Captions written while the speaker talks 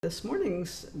This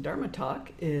morning's Dharma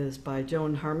talk is by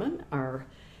Joan Harmon, our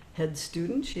head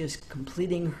student. She is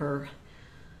completing her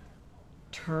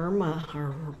term,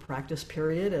 her practice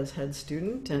period as head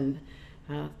student, and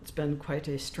it's been quite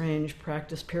a strange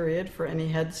practice period for any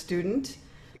head student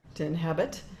to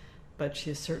inhabit, but she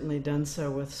has certainly done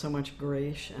so with so much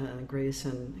grace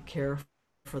and care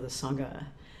for the Sangha,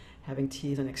 having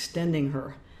teased and extending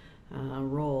her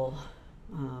role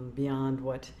beyond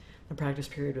what the practice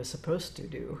period was supposed to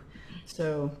do.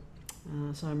 So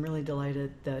I'm really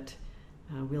delighted that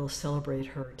we'll celebrate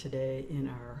her today in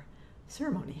our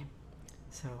ceremony.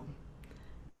 So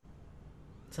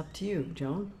it's up to you,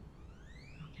 Joan.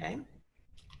 Okay.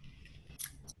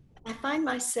 I find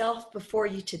myself before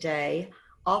you today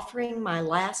offering my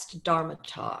last Dharma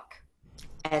talk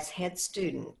as head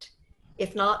student,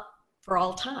 if not for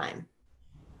all time.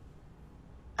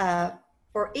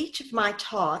 For each of my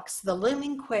talks, the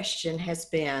looming question has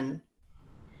been,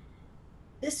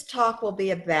 this talk will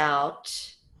be about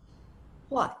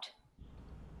what?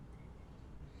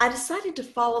 I decided to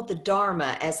follow the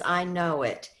Dharma as I know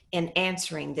it in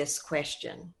answering this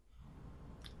question.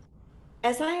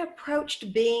 As I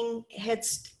approached being head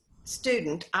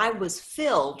student, I was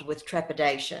filled with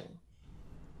trepidation.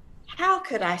 How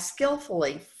could I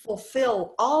skillfully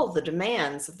fulfill all the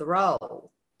demands of the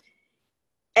role?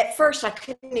 At first, I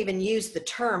couldn't even use the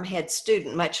term head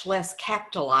student, much less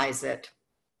capitalize it.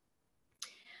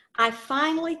 I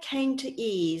finally came to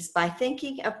ease by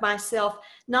thinking of myself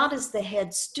not as the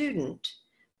head student,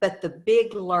 but the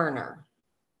big learner.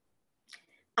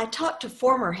 I talked to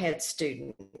former head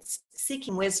students,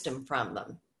 seeking wisdom from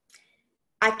them.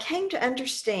 I came to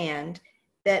understand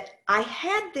that I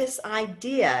had this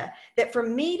idea that for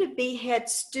me to be head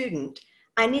student,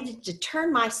 I needed to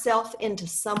turn myself into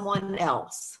someone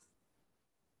else.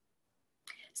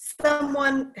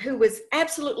 Someone who was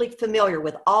absolutely familiar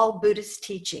with all Buddhist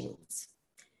teachings.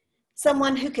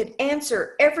 Someone who could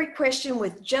answer every question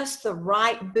with just the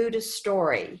right Buddhist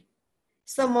story.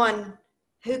 Someone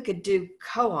who could do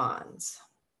koans.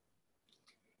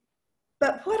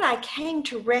 But what I came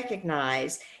to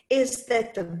recognize is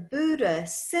that the Buddha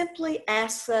simply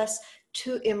asks us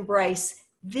to embrace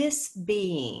this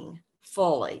being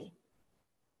fully.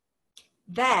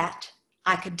 That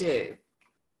I could do.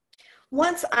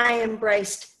 Once I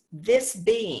embraced this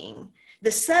being, the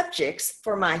subjects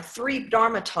for my 3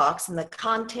 Dharma talks and the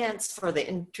contents for the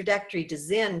introductory to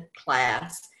Zen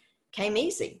class came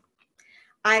easy.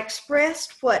 I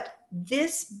expressed what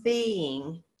this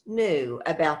being knew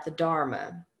about the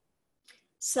Dharma.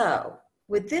 So,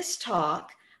 with this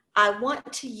talk, I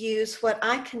want to use what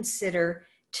I consider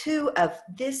 2 of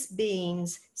this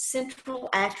being's central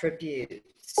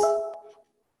attributes.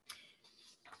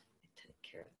 Take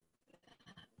care of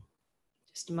that.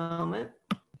 Just a moment.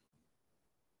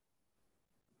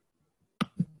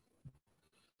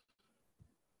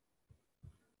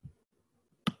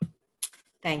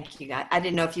 Thank you. I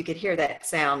didn't know if you could hear that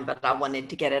sound, but I wanted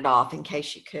to get it off in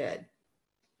case you could.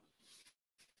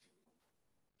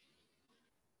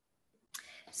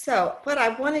 So what I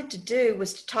wanted to do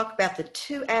was to talk about the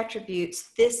 2 attributes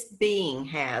this being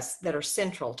has that are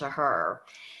central to her.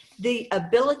 The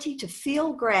ability to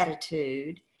feel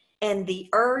gratitude and the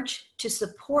urge to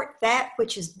support that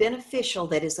which is beneficial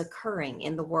that is occurring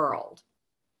in the world.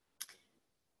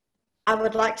 I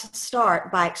would like to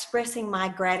start by expressing my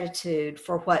gratitude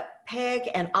for what Peg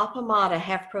and Appamada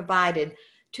have provided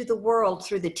to the world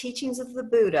through the teachings of the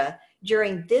Buddha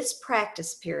during this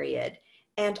practice period,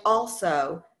 and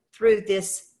also through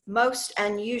this most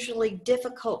unusually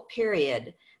difficult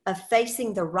period of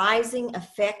facing the rising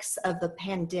effects of the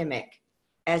pandemic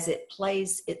as it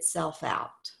plays itself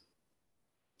out.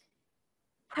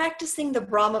 Practicing the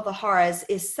Brahmaviharas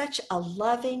is such a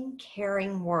loving,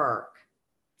 caring work.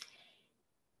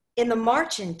 In the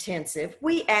March Intensive,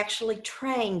 we actually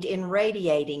trained in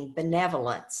radiating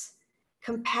benevolence,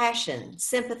 compassion,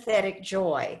 sympathetic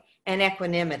joy, and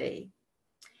equanimity.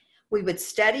 We would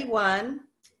study one,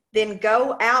 then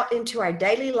go out into our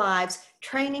daily lives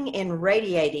training in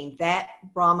radiating that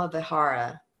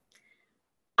Brahmavihara.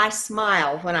 I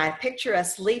smile when I picture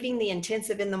us leaving the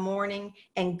intensive in the morning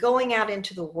and going out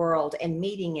into the world and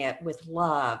meeting it with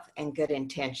love and good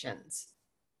intentions.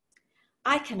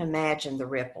 I can imagine the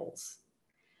ripples.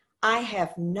 I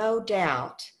have no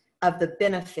doubt of the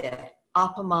benefit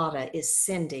Appamada is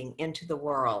sending into the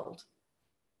world.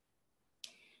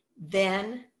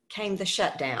 Then came the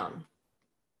shutdown.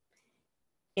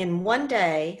 In one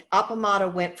day,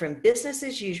 Appamada went from business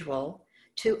as usual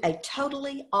to a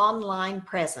totally online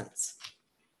presence.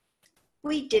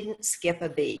 We didn't skip a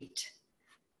beat.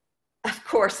 Of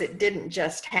course, it didn't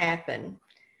just happen.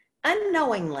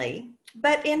 Unknowingly,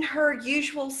 but in her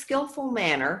usual skillful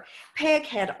manner, Peg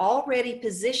had already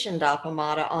positioned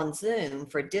Appamada on Zoom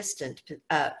for distant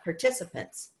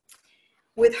participants.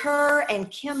 With her and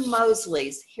Kim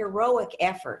Mosley's heroic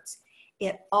efforts,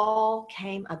 it all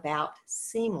came about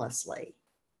seamlessly.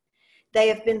 They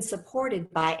have been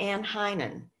supported by Ann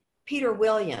Heinen, Peter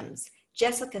Williams,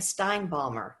 Jessica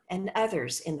Steinbaumer, and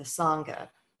others in the Sangha.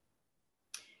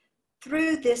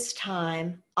 Through this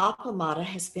time, Appamada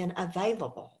has been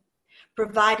available,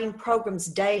 providing programs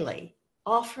daily,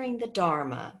 offering the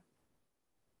Dharma.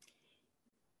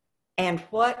 And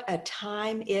what a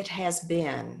time it has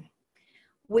been.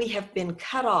 We have been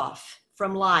cut off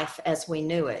from life as we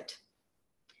knew it.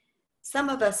 Some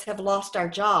of us have lost our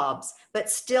jobs, but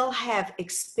still have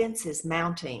expenses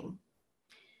mounting.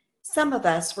 Some of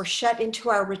us were shut into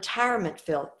our retirement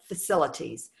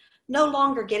facilities, no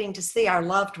longer getting to see our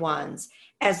loved ones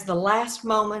as the last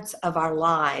moments of our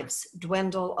lives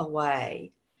dwindle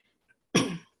away.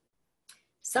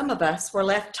 Some of us were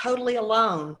left totally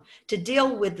alone to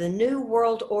deal with the new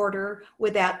world order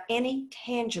without any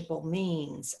tangible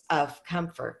means of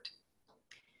comfort.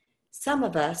 Some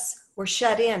of us were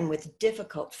shut in with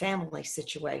difficult family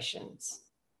situations.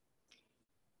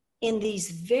 In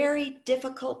these very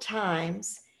difficult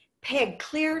times, Peg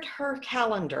cleared her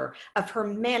calendar of her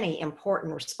many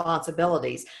important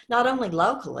responsibilities, not only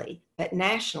locally, but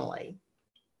nationally.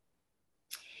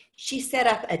 She set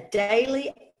up a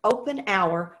daily open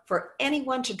hour for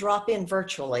anyone to drop in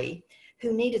virtually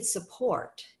who needed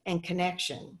support and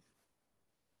connection.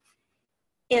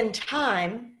 In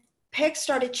time, Peg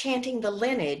started chanting the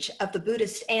lineage of the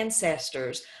Buddhist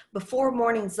ancestors before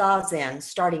morning zazen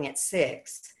starting at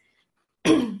 6.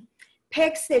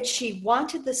 Peg said she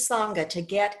wanted the Sangha to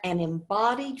get an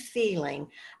embodied feeling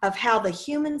of how the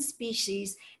human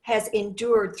species has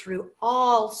endured through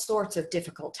all sorts of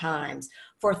difficult times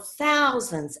for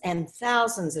thousands and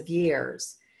thousands of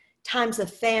years, times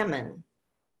of famine,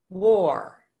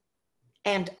 war,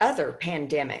 and other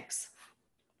pandemics.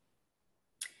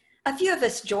 A few of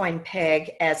us join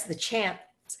Peg as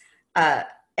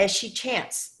she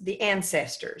chants the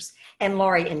ancestors, and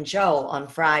Laurie and Joel on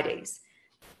Fridays.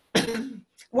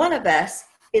 One of us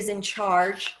is in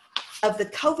charge of the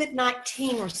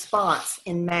COVID-19 response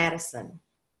in Madison.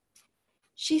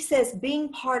 She says being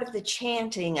part of the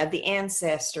chanting of the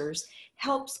ancestors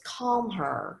helps calm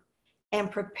her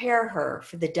and prepare her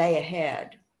for the day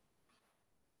ahead.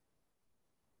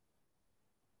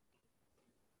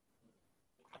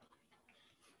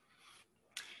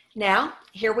 Now,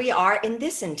 here we are in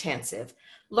this intensive,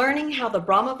 learning how the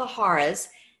Brahma Viharas,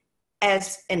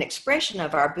 as an expression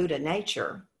of our Buddha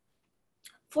nature,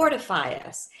 fortify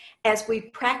us as we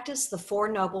practice the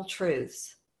Four Noble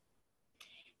Truths.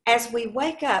 As we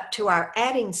wake up to our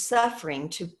adding suffering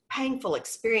to painful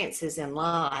experiences in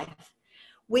life,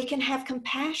 we can have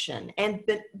compassion and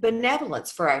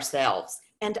benevolence for ourselves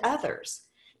and others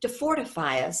to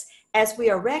fortify us as we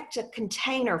erect a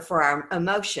container for our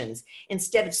emotions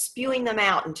instead of spewing them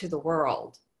out into the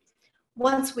world.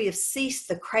 Once we have ceased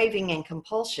the craving and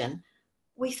compulsion,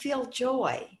 we feel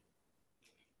joy.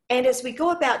 And as we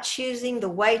go about choosing the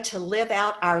way to live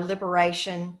out our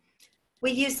liberation,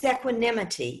 we use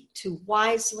equanimity to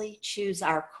wisely choose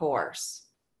our course.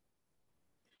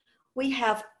 We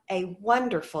have a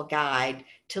wonderful guide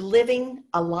to living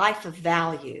a life of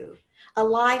value, a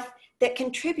life that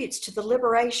contributes to the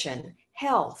liberation,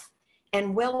 health,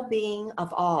 and well-being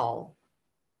of all.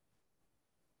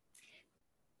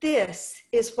 This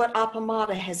is what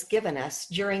Appamada has given us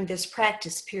during this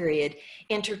practice period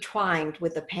intertwined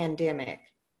with the pandemic.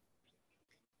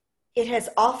 It has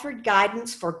offered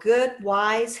guidance for good,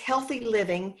 wise, healthy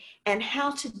living and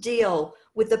how to deal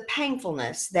with the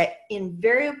painfulness that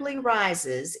invariably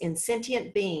rises in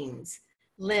sentient beings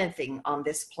living on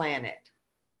this planet.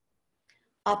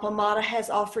 Appamada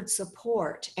has offered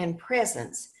support and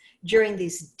presence during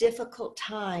these difficult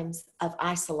times of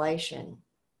isolation.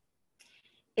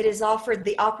 It has offered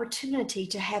the opportunity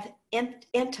to have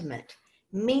intimate,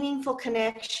 meaningful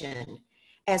connection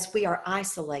as we are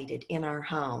isolated in our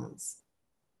homes.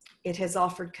 It has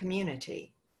offered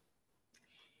community.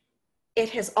 It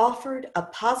has offered a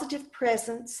positive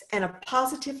presence and a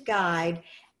positive guide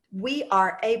we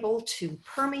are able to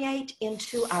permeate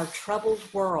into our troubled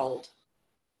world.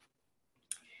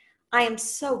 I am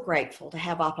so grateful to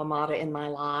have Appamada in my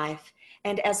life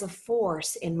and as a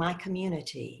force in my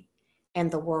community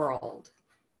and the world.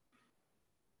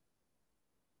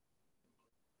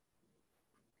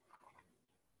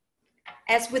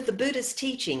 As with the Buddha's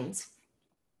teachings,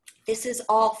 this is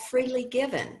all freely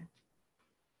given.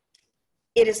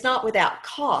 It is not without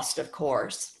cost, of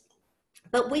course.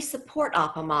 but we support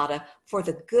Appamada for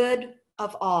the good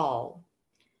of all.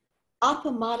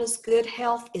 Appamada's good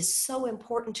health is so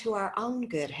important to our own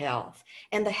good health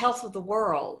and the health of the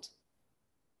world.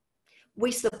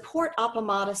 We support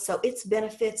Appamada so its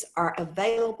benefits are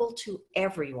available to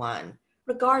everyone,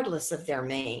 regardless of their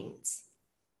means.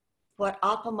 What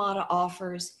Appamada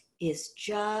offers is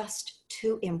just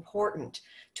too important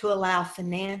to allow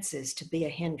finances to be a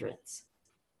hindrance.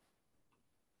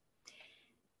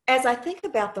 As I think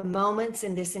about the moments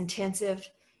in this intensive,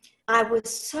 I was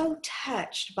so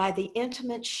touched by the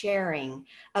intimate sharing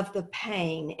of the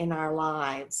pain in our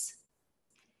lives.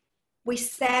 We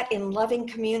sat in loving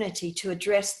community to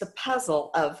address the puzzle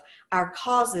of our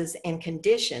causes and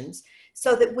conditions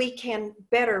so that we can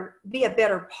be a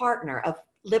better partner of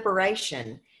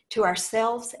liberation to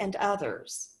ourselves and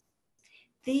others.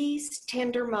 These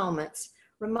tender moments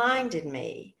reminded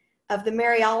me of the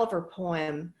Mary Oliver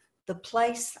poem, "The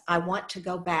Place I Want to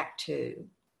Go Back to."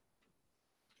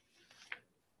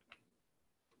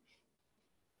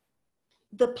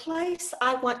 The place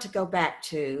I want to go back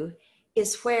to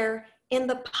is where, in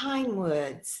the pine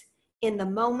woods, in the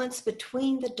moments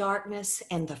between the darkness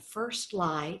and the first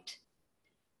light,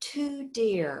 2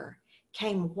 deer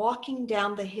came walking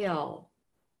down the hill.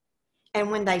 And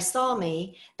when they saw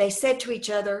me, they said to each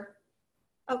other,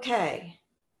 "Okay,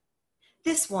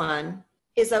 this one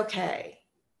is okay.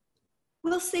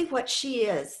 We'll see what she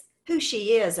is, who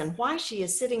she is, and why she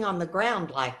is sitting on the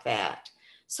ground like that,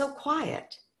 so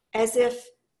quiet, as if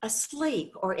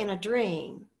asleep or in a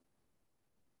dream.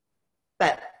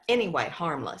 But anyway,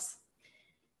 harmless."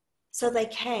 So they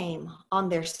came on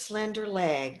their slender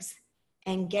legs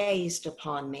and gazed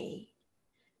upon me,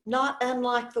 not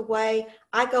unlike the way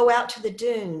I go out to the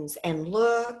dunes and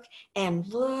look and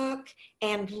look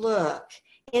and look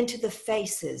into the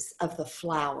faces of the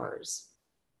flowers.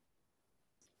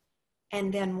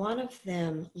 And then one of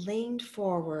them leaned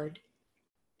forward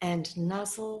and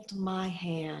nuzzled my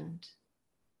hand.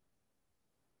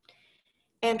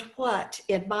 And what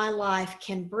in my life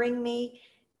can bring me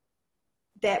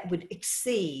that would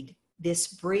exceed this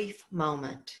brief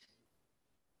moment?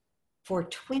 For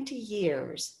 20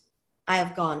 years, I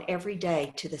have gone every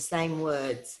day to the same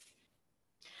woods,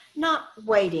 not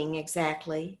waiting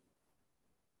exactly,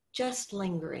 just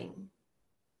lingering.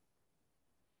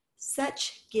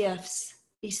 Such gifts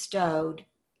bestowed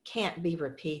can't be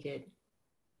repeated.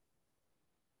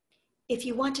 If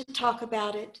you want to talk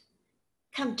about it,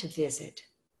 come to visit.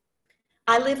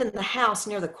 I live in the house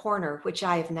near the corner, which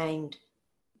I have named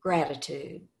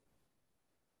Gratitude.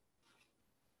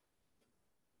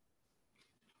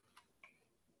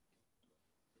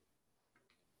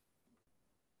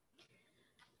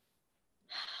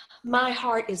 My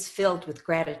heart is filled with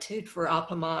gratitude for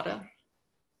Appamada.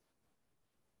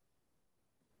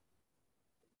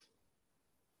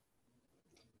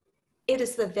 It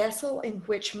is the vessel in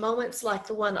which moments like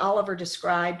the one Oliver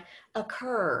described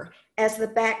occur as the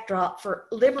backdrop for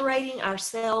liberating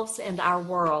ourselves and our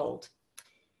world.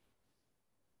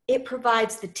 It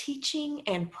provides the teaching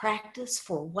and practice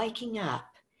for waking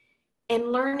up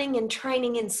and learning and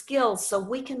training in skills so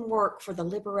we can work for the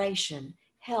liberation,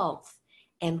 health,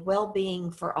 and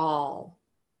well-being for all.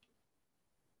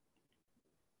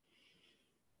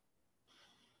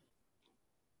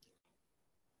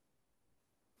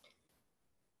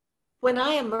 When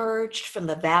I emerged from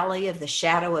the valley of the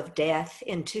shadow of death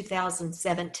in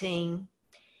 2017,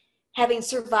 having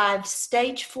survived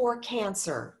stage 4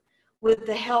 cancer with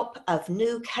the help of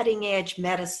new cutting-edge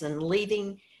medicine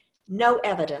leaving no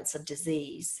evidence of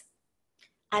disease,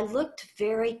 I looked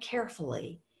very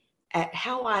carefully at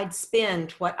how I'd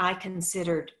spend what I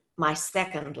considered my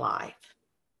second life.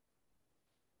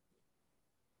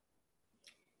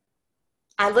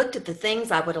 I looked at the things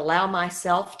I would allow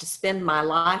myself to spend my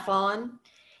life on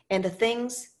and the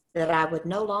things that I would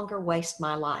no longer waste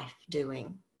my life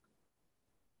doing.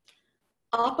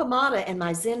 Appamada and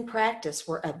my Zen practice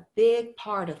were a big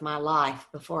part of my life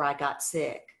before I got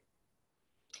sick.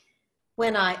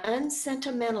 When I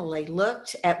unsentimentally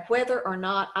looked at whether or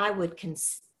not I would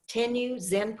continue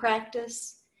Zen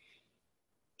practice,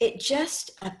 it just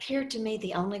appeared to me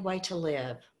the only way to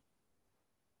live.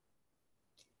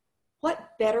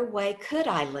 What better way could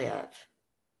I live?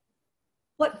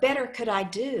 What better could I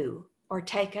do or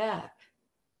take up?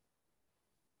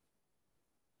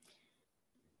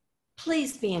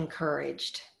 Please be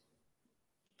encouraged.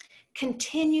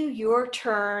 Continue your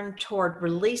turn toward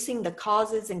releasing the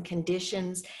causes and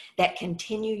conditions that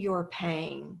continue your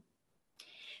pain.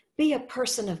 Be a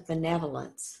person of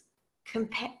benevolence,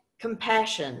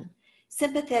 compassion,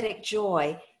 sympathetic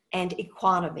joy, and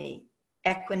equanimity.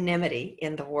 equanimity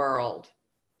in the world.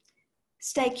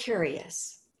 Stay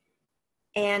curious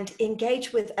and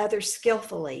engage with others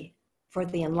skillfully for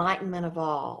the enlightenment of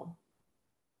all.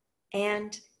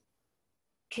 And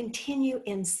continue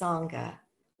in Sangha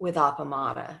with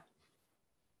Appamada.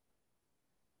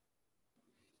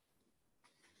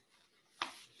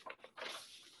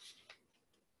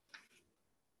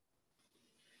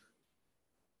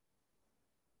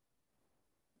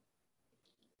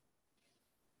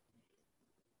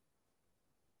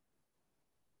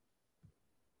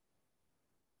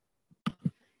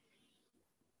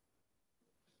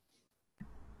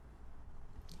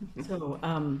 So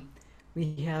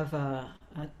we have a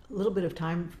little bit of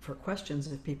time for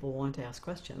questions if people want to ask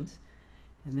questions.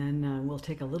 And then we'll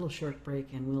take a little short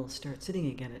break and we'll start sitting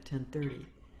again at 10:30.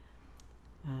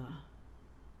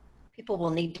 People will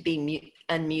need to be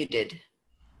unmuted.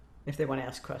 If they want to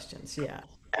ask questions, yeah.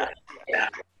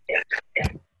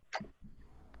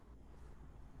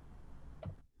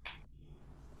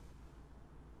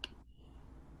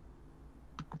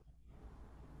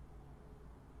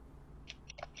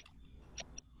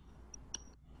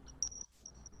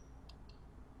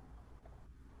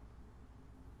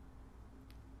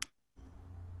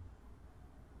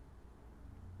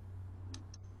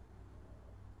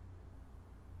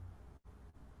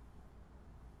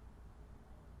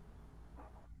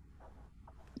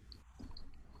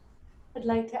 I'd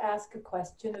like to ask a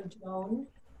question of Joan.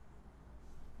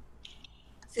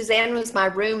 Suzanne was my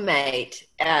roommate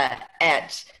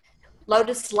at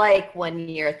Lotus Lake one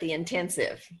year at the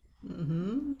intensive.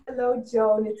 Mm-hmm. Hello,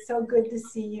 Joan. It's so good to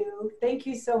see you. Thank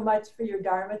you so much for your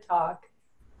Dharma talk.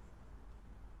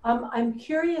 I'm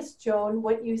curious, Joan,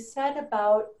 what you said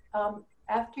about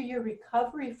after your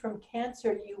recovery from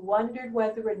cancer, you wondered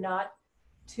whether or not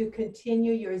to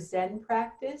continue your Zen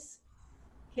practice.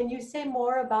 Can you say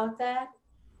more about that?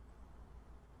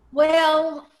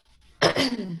 Well,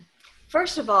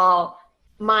 first of all,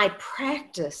 my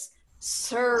practice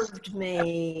served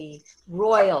me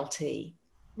royally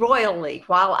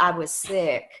while I was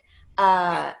sick.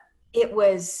 It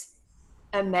was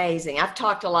amazing. I've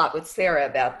talked a lot with Sarah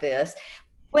about this.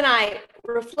 When I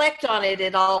reflect on it,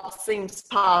 it all seems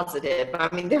positive. I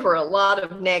mean, there were a lot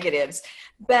of negatives,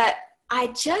 but I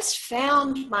just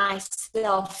found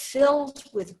myself filled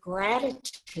with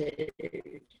gratitude.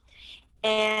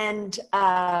 And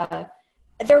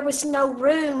there was no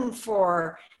room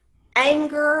for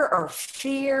anger or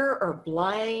fear or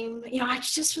blame. You know, I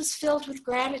just was filled with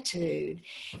gratitude.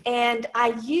 And I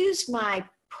used my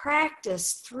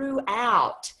practice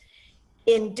throughout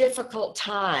in difficult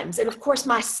times. And of course,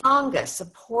 my Sangha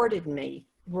supported me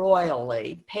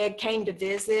royally. Peg came to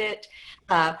visit.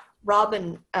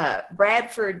 Robin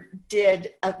Bradford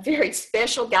did a very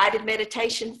special guided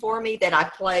meditation for me that I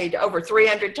played over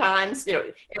 300 times, you know,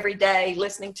 every day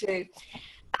listening to.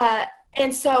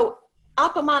 And so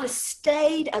Appamada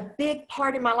stayed a big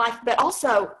part in my life, but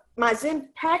also my Zen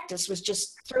practice was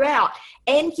just throughout.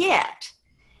 And yet,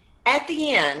 at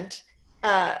the end,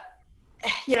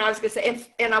 you know, I was going to say,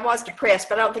 and I was depressed,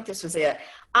 but I don't think this was it.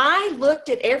 I looked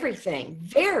at everything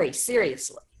very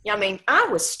seriously. I mean, I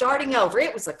was starting over.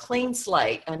 It was a clean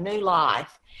slate, a new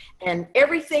life, and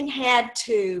everything had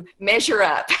to measure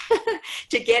up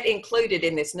to get included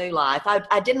in this new life.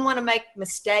 I didn't want to make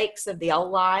mistakes of the old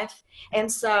life,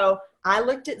 and so I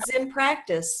looked at Zen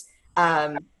practice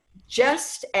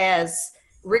just as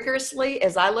rigorously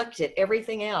as I looked at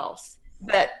everything else.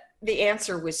 But the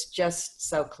answer was just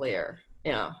so clear.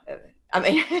 You know, I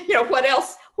mean, you know, what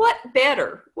else? What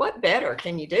better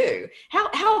can you do?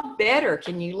 How better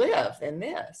can you live than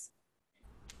this?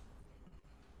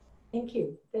 Thank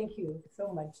you. Thank you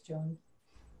so much, Joan.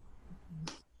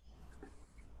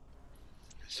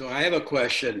 So I have a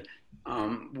question.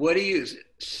 What do you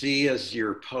see as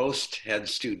your post-head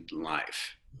student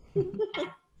life?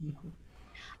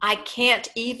 I can't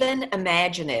even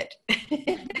imagine it.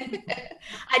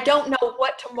 I don't know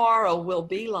what tomorrow will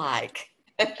be like.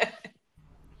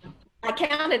 I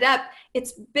counted up,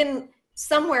 it's been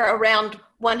somewhere around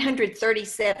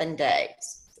 137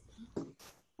 days.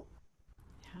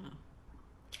 Yeah.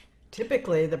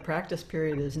 Typically, the practice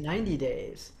period is 90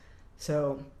 days.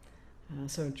 So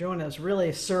Joan has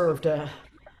really served a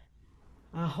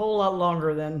whole lot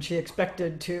longer than she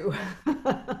expected to.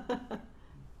 Well,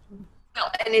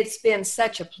 and it's been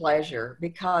such a pleasure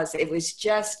because it was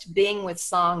just being with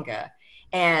Sangha.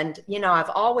 And, you know, I've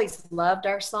always loved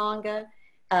our Sangha.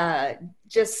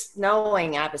 Just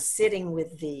knowing I was sitting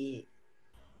with the,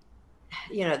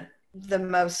 you know, the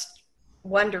most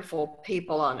wonderful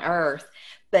people on earth,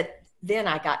 but then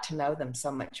I got to know them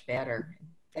so much better.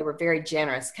 They were very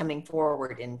generous coming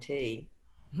forward in tea.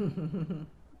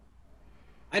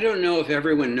 I don't know if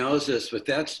everyone knows this, but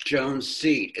that's Joan's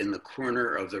seat in the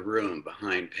corner of the room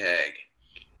behind Peg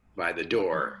by the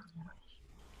door.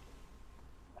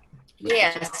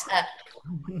 Yes.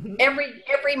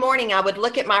 Every morning I would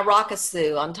look at my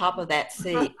rockasoo on top of that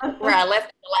seat where I left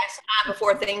it the last time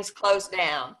before things closed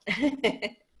down.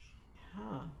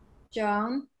 Ah,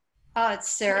 Joan, it's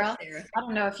Sarah. Sarah. I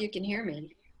don't know if you can hear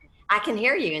me. I can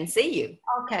hear you and see you.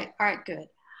 Okay, all right, good.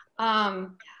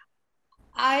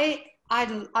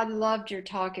 I loved your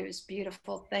talk. It was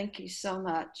beautiful. Thank you so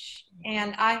much.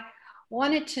 And I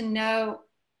wanted to know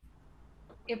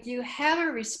if you have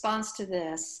a response to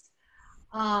this,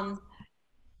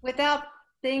 without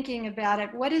thinking about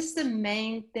it, what is the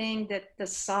main thing that the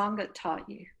Sangha taught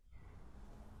you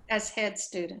as head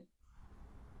student?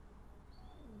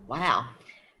 Wow.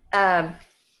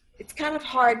 It's kind of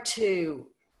hard to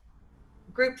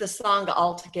group the Sangha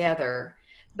all together,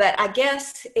 but I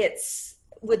guess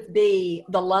would be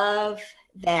the love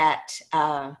that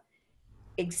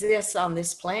exists on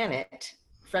this planet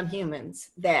from humans,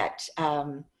 that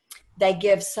they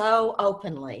give so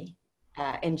openly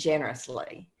and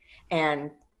generously.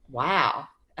 And wow,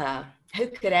 who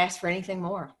could ask for anything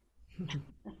more?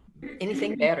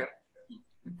 Anything better?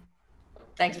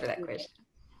 Thanks for that question.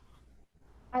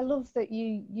 I love that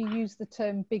you use the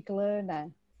term big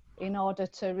learner in order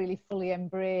to really fully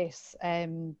embrace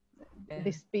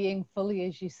this being fully,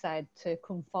 as you said, to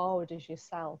come forward as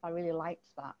yourself. I really liked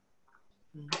that.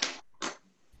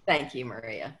 Thank you,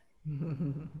 Maria.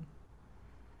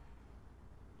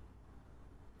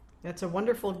 It's a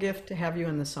wonderful gift to have you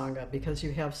in the Sangha because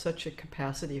you have such a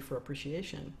capacity for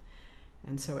appreciation.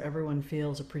 And so everyone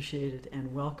feels appreciated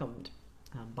and welcomed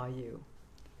by you.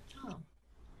 Oh,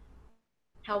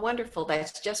 how wonderful.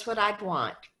 That's just what I'd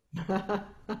want.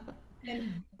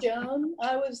 And Joan,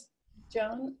 I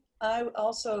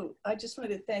just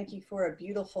wanted to thank you for a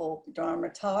beautiful Dharma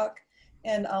talk.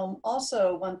 And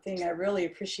also one thing I really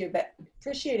appreciate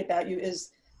about you is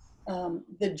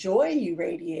the joy you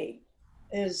radiate,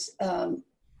 is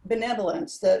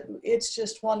benevolence. That it's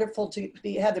just wonderful to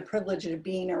have the privilege of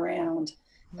being around.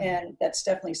 And that's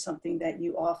definitely something that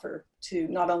you offer to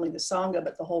not only the Sangha,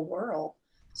 but the whole world.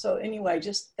 So anyway,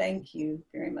 just thank you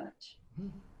very much.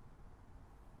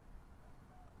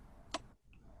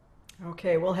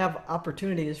 Okay, we'll have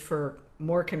opportunities for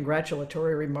more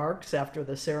congratulatory remarks after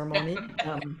the ceremony.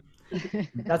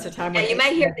 That's a time when You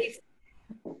may hear these.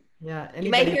 Yeah, You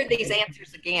may hear these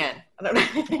answers again. I don't know.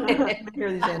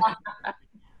 hear these answers.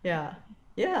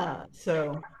 Yeah.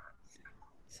 So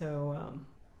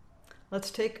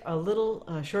let's take a little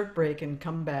short break and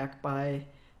come back by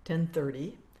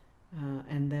 10:30,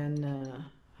 and then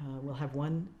we'll have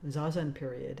one zazen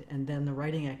period, and then the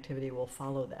writing activity will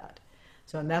follow that.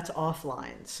 So, and that's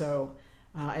offline. So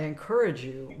I encourage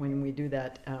you when we do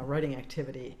that writing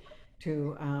activity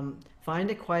to find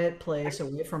a quiet place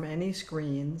away from any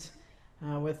screens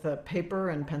with a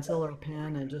paper and pencil or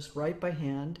pen and just write by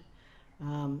hand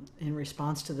in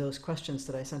response to those questions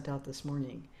that I sent out this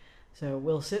morning. So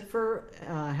we'll sit for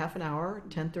half an hour,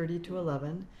 10:30 to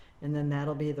 11, and then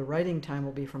that'll be, the writing time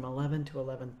will be from 11 to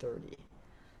 11:30.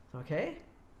 Okay?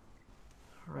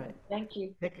 All right. Thank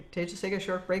you. Just take a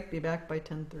short break, be back by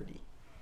 10:30.